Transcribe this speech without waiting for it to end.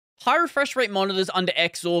High refresh rate monitors under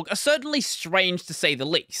Xorg are certainly strange to say the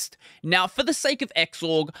least. Now, for the sake of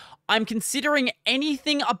Xorg, I'm considering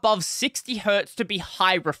anything above 60 Hz to be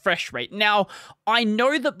high refresh rate. Now, I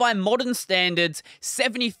know that by modern standards,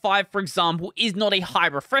 75, for example, is not a high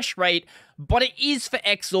refresh rate, but it is for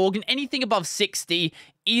Xorg, and anything above 60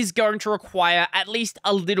 is going to require at least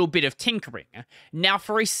a little bit of tinkering. Now,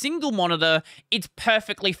 for a single monitor, it's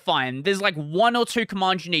perfectly fine. There's like 1 or 2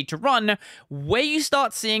 commands you need to run. Where you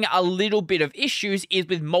start seeing a little bit of issues is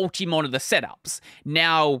with multi-monitor setups.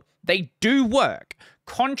 Now, they do work.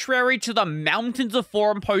 Contrary to the mountains of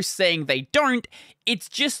forum posts saying they don't, it's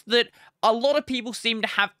just that a lot of people seem to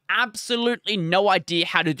have absolutely no idea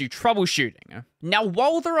how to do troubleshooting. Now,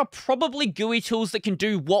 while there are probably GUI tools that can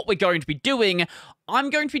do what we're going to be doing,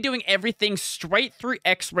 I'm going to be doing everything straight through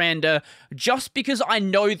Xrandr just because I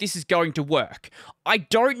know this is going to work. I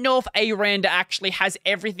don't know if Arandr actually has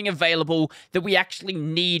everything available that we actually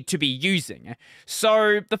need to be using.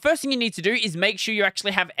 So the first thing you need to do is make sure you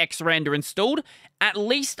actually have Xrandr installed, at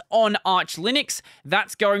least on Arch Linux.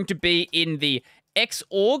 That's going to be in the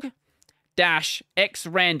Xorg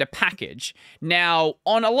Xrandr package. Now,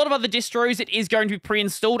 on a lot of other distros, it is going to be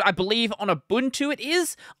pre-installed. I believe on Ubuntu it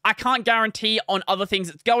is. I can't guarantee on other things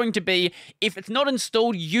it's going to be. If it's not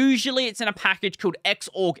installed, usually it's in a package called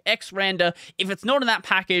Xorg Xrandr. If it's not in that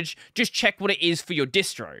package, just check what it is for your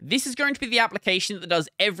distro. This is going to be the application that does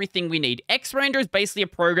everything we need. Xrandr is basically a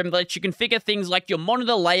program that lets you configure things like your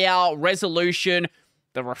monitor layout, resolution,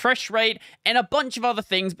 the refresh rate, and a bunch of other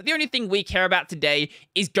things, but the only thing we care about today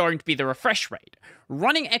is going to be the refresh rate.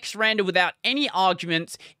 Running Xrandr without any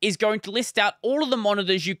arguments is going to list out all of the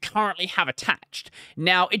monitors you currently have attached.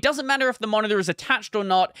 Now, it doesn't matter if the monitor is attached or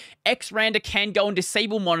not, Xrandr can go and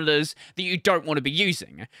disable monitors that you don't want to be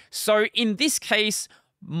using. So in this case,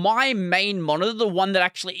 my main monitor, the one that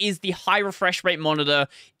actually is the high refresh rate monitor,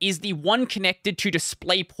 is the one connected to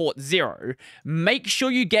DisplayPort 0. Make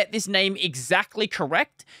sure you get this name exactly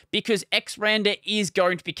correct, because Xrandr is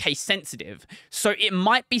going to be case sensitive. So it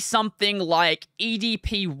might be something like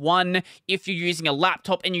EDP1 if you're using a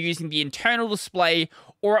laptop and you're using the internal display,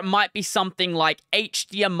 or it might be something like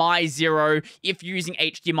HDMI 0 if you're using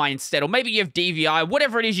HDMI instead, or maybe you have DVI,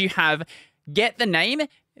 whatever it is you have, get the name.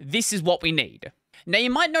 This is what we need. Now,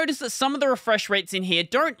 you might notice that some of the refresh rates in here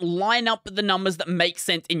don't line up with the numbers that make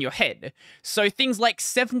sense in your head. So things like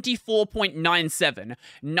 74.97,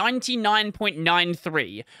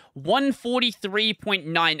 99.93,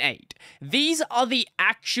 143.98. These are the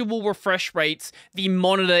actual refresh rates the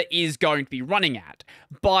monitor is going to be running at.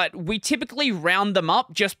 But we typically round them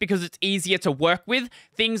up just because it's easier to work with.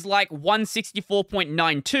 Things like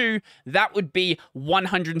 164.92, that would be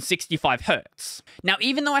 165 Hz. Now,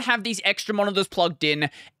 even though I have these extra monitors plugged in,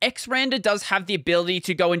 Xrandr does have the ability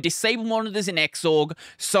to go and disable monitors in Xorg,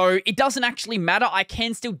 so it doesn't actually matter. I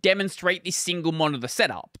can still demonstrate this single monitor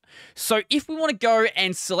setup. So if we want to go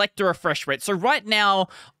and select a refresh rate, so right now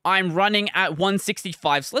I'm running at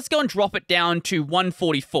 165, so let's go and drop it down to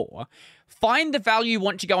 144. Find the value you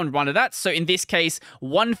want to go and run it at, so in this case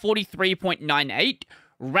 143.98,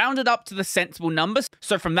 round it up to the sensible numbers,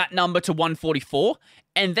 so from that number to 144,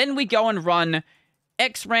 and then we go and run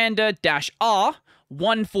Xrandr-R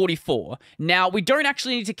 144. Now, we don't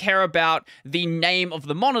actually need to care about the name of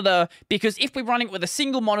the monitor, because if we're running it with a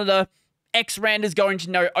single monitor, Xrandr is going to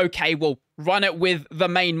know, okay, well, run it with the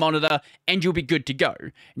main monitor, and you'll be good to go.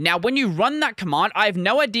 Now, when you run that command, I have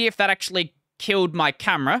no idea if that actually killed my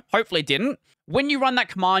camera. Hopefully it didn't. When you run that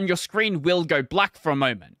command, your screen will go black for a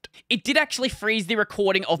moment. It did actually freeze the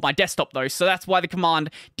recording of my desktop though, so that's why the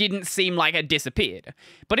command didn't seem like it disappeared.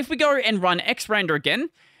 But if we go and run Xrandr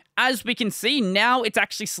again, as we can see, now it's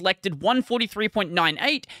actually selected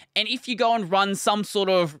 143.98, and if you go and run some sort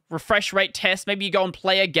of refresh rate test, maybe you go and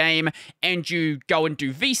play a game, and you go and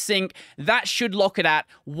do VSync, that should lock it at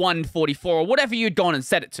 144, or whatever you'd gone and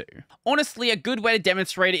set it to. Honestly, a good way to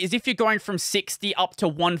demonstrate it is if you're going from 60 up to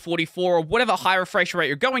 144, or whatever high refresh rate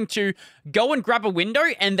you're going to, go and grab a window,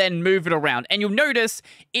 and then move it around, and you'll notice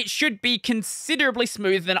it should be considerably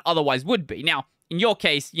smoother than it otherwise would be. Now, in your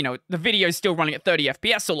case, you know, the video is still running at 30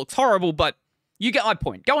 FPS, so it looks horrible, but you get my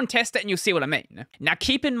point. Go and test it and you'll see what I mean. Now,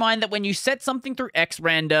 keep in mind that when you set something through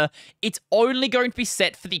Xrandr, it's only going to be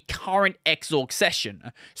set for the current Xorg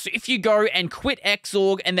session. So if you go and quit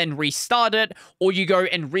Xorg and then restart it, or you go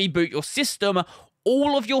and reboot your system,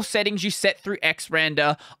 all of your settings you set through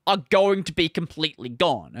Xrandr are going to be completely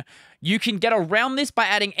gone. You can get around this by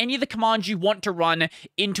adding any of the commands you want to run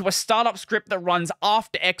into a startup script that runs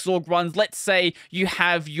after Xorg runs. Let's say you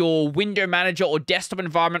have your window manager or desktop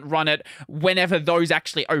environment run it whenever those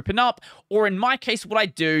actually open up. Or in my case, what I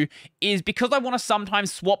do is, because I want to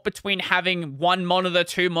sometimes swap between having 1 monitor,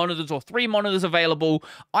 2 monitors, or 3 monitors available,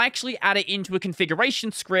 I actually add it into a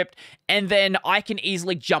configuration script, and then I can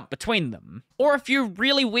easily jump between them. Or if you're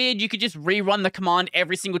really weird, you could just rerun the command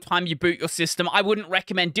every single time you boot your system. I wouldn't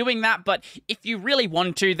recommend doing that, but if you really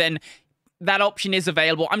want to, then that option is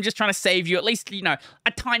available. I'm just trying to save you at least, a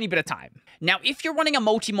tiny bit of time. Now, if you're running a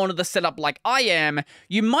multi-monitor setup like I am,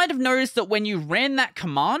 you might have noticed that when you ran that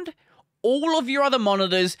command, all of your other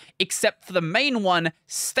monitors, except for the main one,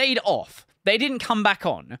 stayed off. They didn't come back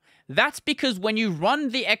on. That's because when you run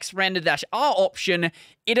the xrandr-r option,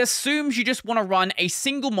 it assumes you just want to run a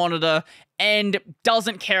single monitor and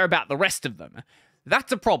doesn't care about the rest of them.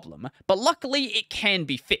 That's a problem, but luckily it can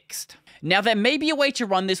be fixed. Now, there may be a way to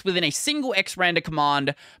run this within a single xrandr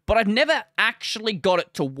command, but I've never actually got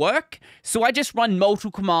it to work, so I just run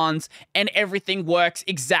multiple commands and everything works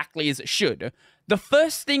exactly as it should. The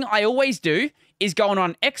first thing I always do is go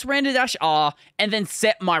on xrandr-r and then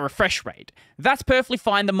set my refresh rate. That's perfectly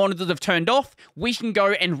fine. The monitors have turned off. We can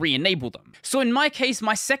go and re-enable them. So in my case,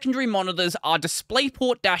 my secondary monitors are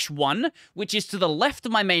DisplayPort-1, which is to the left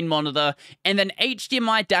of my main monitor, and then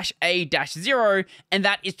HDMI-A-0, and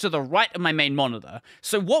that is to the right of my main monitor.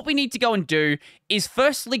 So what we need to go and do is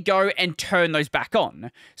firstly go and turn those back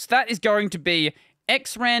on. So that is going to be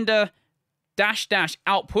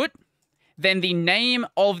xrandr-output, then the name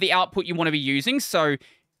of the output you want to be using, so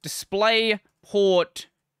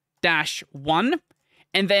DisplayPort-1,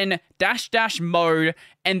 and then --mode,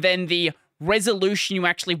 and then the resolution you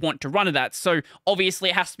actually want to run it at. So obviously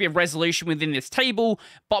it has to be a resolution within this table,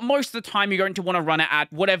 but most of the time you're going to want to run it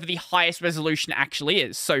at whatever the highest resolution actually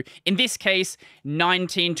is. So in this case,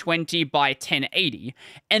 1920 by 1080.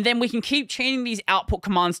 And then we can keep chaining these output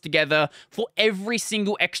commands together for every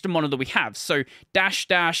single extra monitor we have. So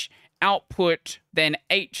 --output, then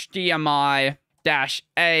HDMI-A-0,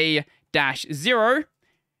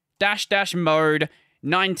 --mode,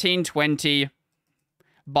 1920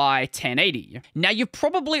 by 1080. Now, you've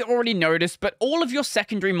probably already noticed, but all of your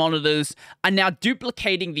secondary monitors are now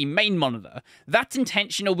duplicating the main monitor. That's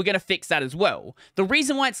intentional. We're going to fix that as well. The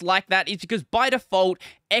reason why it's like that is because by default,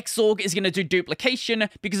 Xorg is going to do duplication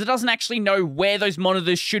because it doesn't actually know where those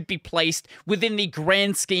monitors should be placed within the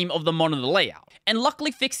grand scheme of the monitor layout. And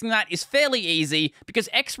luckily, fixing that is fairly easy because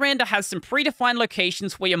xrandr has some predefined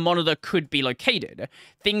locations where your monitor could be located.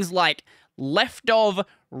 Things like left of,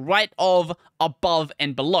 right of, above,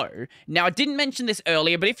 and below. Now, I didn't mention this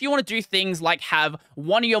earlier, but if you want to do things like have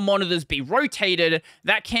one of your monitors be rotated,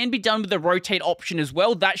 that can be done with the rotate option as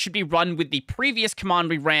well. That should be run with the previous command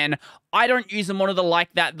we ran. I don't use a monitor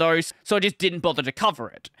like that though, so I just didn't bother to cover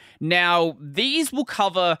it. Now, these will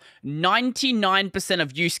cover 99%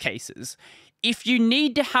 of use cases. If you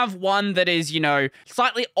need to have one that is,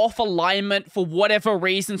 slightly off alignment for whatever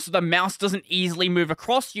reason so the mouse doesn't easily move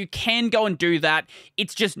across, you can go and do that.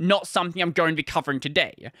 It's just not something I'm going to be covering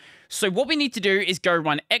today. So what we need to do is go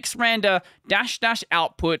run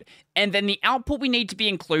xrandr-output, and then the output we need to be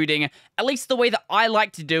including, at least the way that I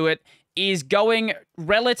like to do it, is going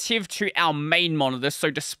relative to our main monitor,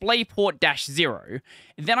 so DisplayPort-0.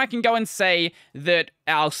 Then I can go and say that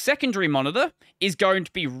our secondary monitor is going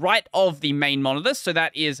to be right of the main monitor, so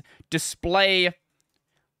that is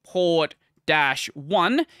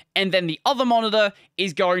DisplayPort-1, and then the other monitor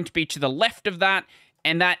is going to be to the left of that,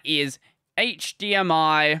 and that is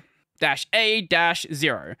HDMI-A-0.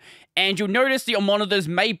 And you'll notice that your monitors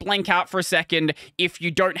may blank out for a second if you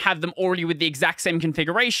don't have them already with the exact same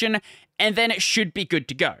configuration, and then it should be good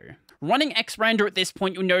to go. Running xrandr at this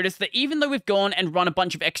point, you'll notice that even though we've gone and run a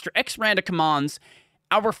bunch of extra xrandr commands,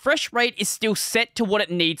 our refresh rate is still set to what it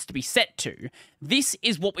needs to be set to. This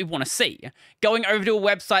is what we want to see. Going over to a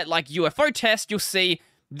website like UFO Test, you'll see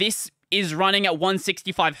this is running at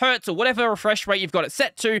 165 Hz or whatever refresh rate you've got it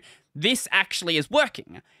set to. This actually is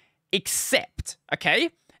working. Except,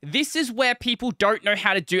 okay, this is where people don't know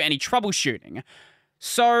how to do any troubleshooting.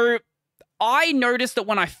 So I noticed that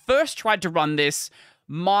when I first tried to run this,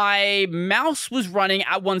 my mouse was running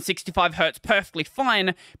at 165 Hz perfectly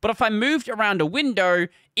fine, but if I moved around a window,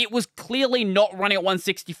 it was clearly not running at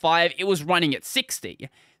 165, it was running at 60.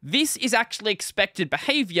 This is actually expected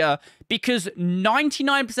behavior because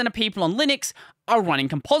 99% of people on Linux are running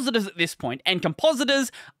compositors at this point, and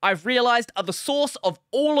compositors, I've realized, are the source of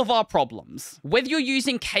all of our problems. Whether you're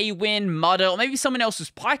using Kwin, Mutter, or maybe someone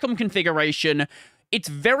else's PyCom configuration, it's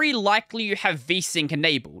very likely you have VSync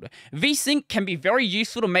enabled. VSync can be very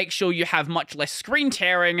useful to make sure you have much less screen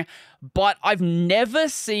tearing, but I've never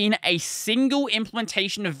seen a single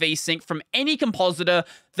implementation of VSync from any compositor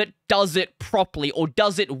that does it properly or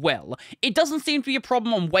does it well. It doesn't seem to be a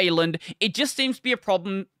problem on Wayland, it just seems to be a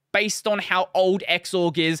problem based on how old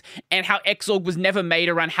Xorg is and how Xorg was never made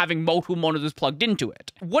around having multiple monitors plugged into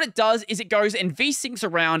it. What it does is it goes and VSyncs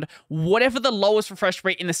around whatever the lowest refresh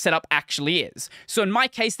rate in the setup actually is. So in my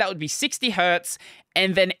case, that would be 60 Hz,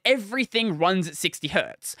 and then everything runs at 60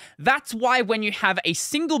 Hz. That's why when you have a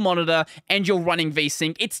single monitor and you're running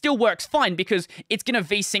VSync, it still works fine because it's going to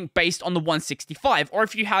VSync based on the 165. Or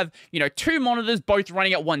if you have, two monitors both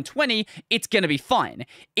running at 120, it's going to be fine.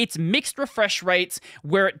 It's mixed refresh rates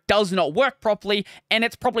where it does not work properly, and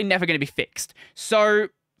it's probably never going to be fixed. So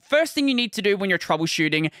first thing you need to do when you're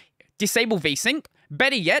troubleshooting, disable VSync.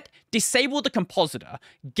 Better yet, disable the compositor.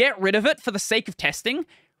 Get rid of it for the sake of testing.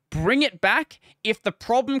 Bring it back. If the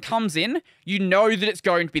problem comes in, you know that it's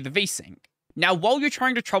going to be the VSync. Now, while you're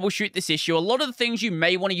trying to troubleshoot this issue, a lot of the things you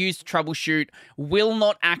may want to use to troubleshoot will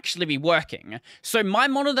not actually be working. So my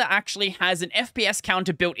monitor actually has an FPS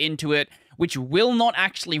counter built into it, which will not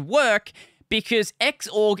actually work because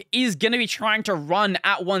Xorg is going to be trying to run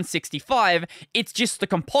at 165. It's just the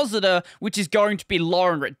compositor which is going to be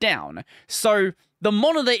lowering it down. So the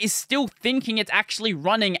monitor is still thinking it's actually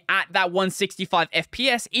running at that 165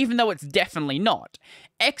 FPS, even though it's definitely not.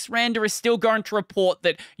 Xrender is still going to report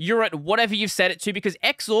that you're at whatever you've set it to because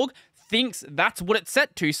Xorg thinks that's what it's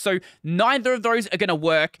set to, so neither of those are going to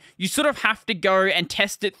work. You sort of have to go and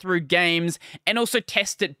test it through games and also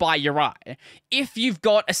test it by your eye. If you've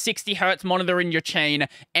got a 60 Hz monitor in your chain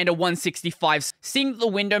and a 165, seeing that the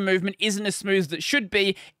window movement isn't as smooth as it should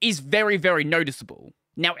be is very, very noticeable.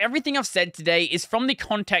 Now, everything I've said today is from the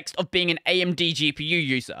context of being an AMD GPU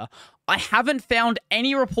user. I haven't found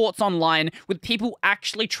any reports online with people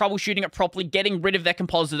actually troubleshooting it properly, getting rid of their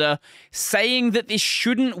compositor, saying that this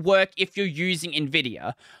shouldn't work if you're using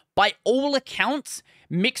NVIDIA. By all accounts,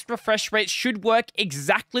 mixed refresh rates should work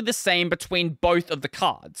exactly the same between both of the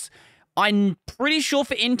cards. I'm pretty sure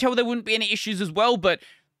for Intel there wouldn't be any issues as well, but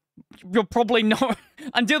you're probably not,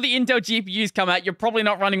 until the Intel GPUs come out, you're probably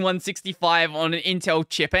not running 165 on an Intel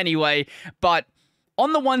chip anyway, but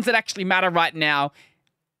on the ones that actually matter right now,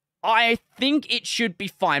 I think it should be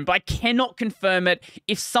fine, but I cannot confirm it.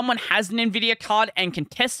 If someone has an NVIDIA card and can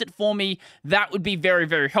test it for me, that would be very,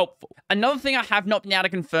 very helpful. Another thing I have not been able to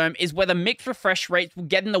confirm is whether mixed refresh rates will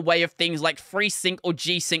get in the way of things like FreeSync or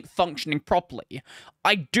G-Sync functioning properly.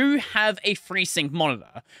 I do have a FreeSync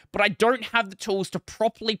monitor, but I don't have the tools to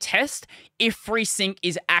properly test if FreeSync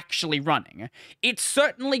is actually running. It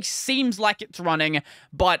certainly seems like it's running,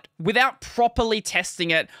 but without properly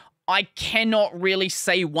testing it, I cannot really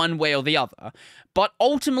say one way or the other. But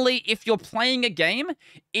ultimately, if you're playing a game,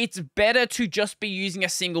 it's better to just be using a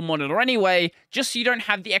single monitor anyway, just so you don't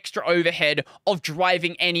have the extra overhead of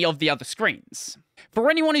driving any of the other screens.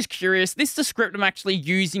 For anyone who's curious, this is the script I'm actually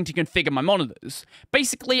using to configure my monitors.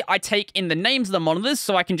 Basically, I take in the names of the monitors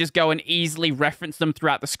so I can just go and easily reference them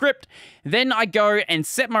throughout the script. Then I go and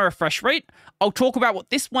set my refresh rate. I'll talk about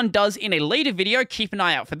what this one does in a later video, keep an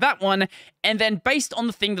eye out for that one. And then based on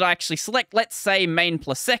the thing that I actually select, let's say main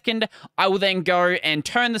plus second, I will then go and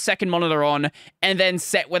turn the second monitor on and then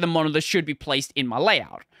set where the monitor should be placed in my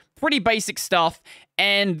layout. Pretty basic stuff,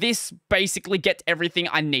 and this basically gets everything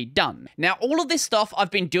I need done. Now, all of this stuff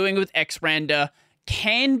I've been doing with Xrender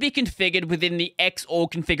can be configured within the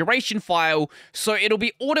Xorg configuration file, so it'll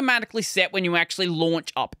be automatically set when you actually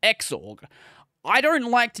launch up Xorg. I don't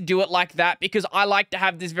like to do it like that because I like to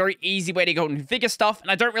have this very easy way to go and configure stuff, and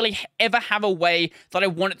I don't really ever have a way that I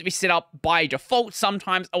want it to be set up by default.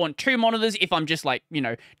 Sometimes I want 2 monitors if I'm just like,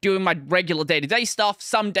 doing my regular day-to-day stuff.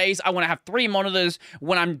 Some days I want to have 3 monitors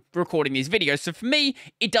when I'm recording these videos. So for me,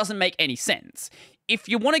 it doesn't make any sense. If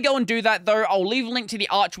you want to go and do that, though, I'll leave a link to the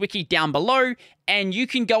Arch Wiki down below, and you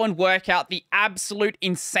can go and work out the absolute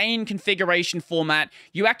insane configuration format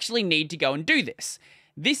you actually need to go and do this.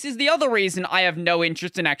 This is the other reason I have no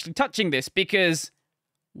interest in actually touching this, because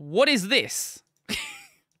what is this?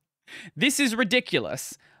 This is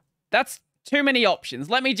ridiculous. That's too many options.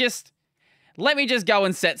 Let me just go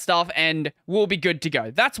and set stuff and we'll be good to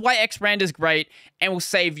go. That's why Xrender is great and will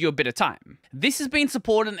save you a bit of time. This has been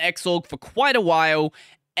supported in Xorg for quite a while,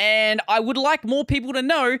 and I would like more people to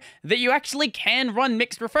know that you actually can run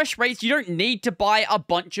mixed refresh rates. You don't need to buy a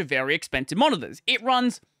bunch of very expensive monitors. It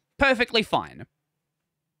runs perfectly fine.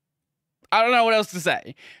 I don't know what else to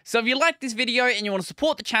say. So if you like this video and you want to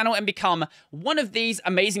support the channel and become one of these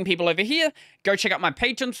amazing people over here, go check out my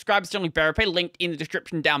Patreon, subscribe to Pay, linked in the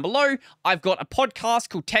description down below. I've got a podcast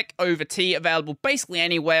called Tech Over Tea, available basically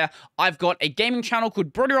anywhere. I've got a gaming channel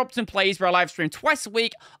called Brodie Robertson Plays, where I live stream twice a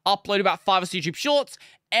week, upload about 5 or 6 YouTube shorts,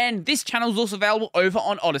 and this channel is also available over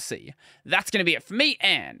on Odyssey. That's going to be it for me,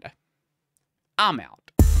 and I'm out.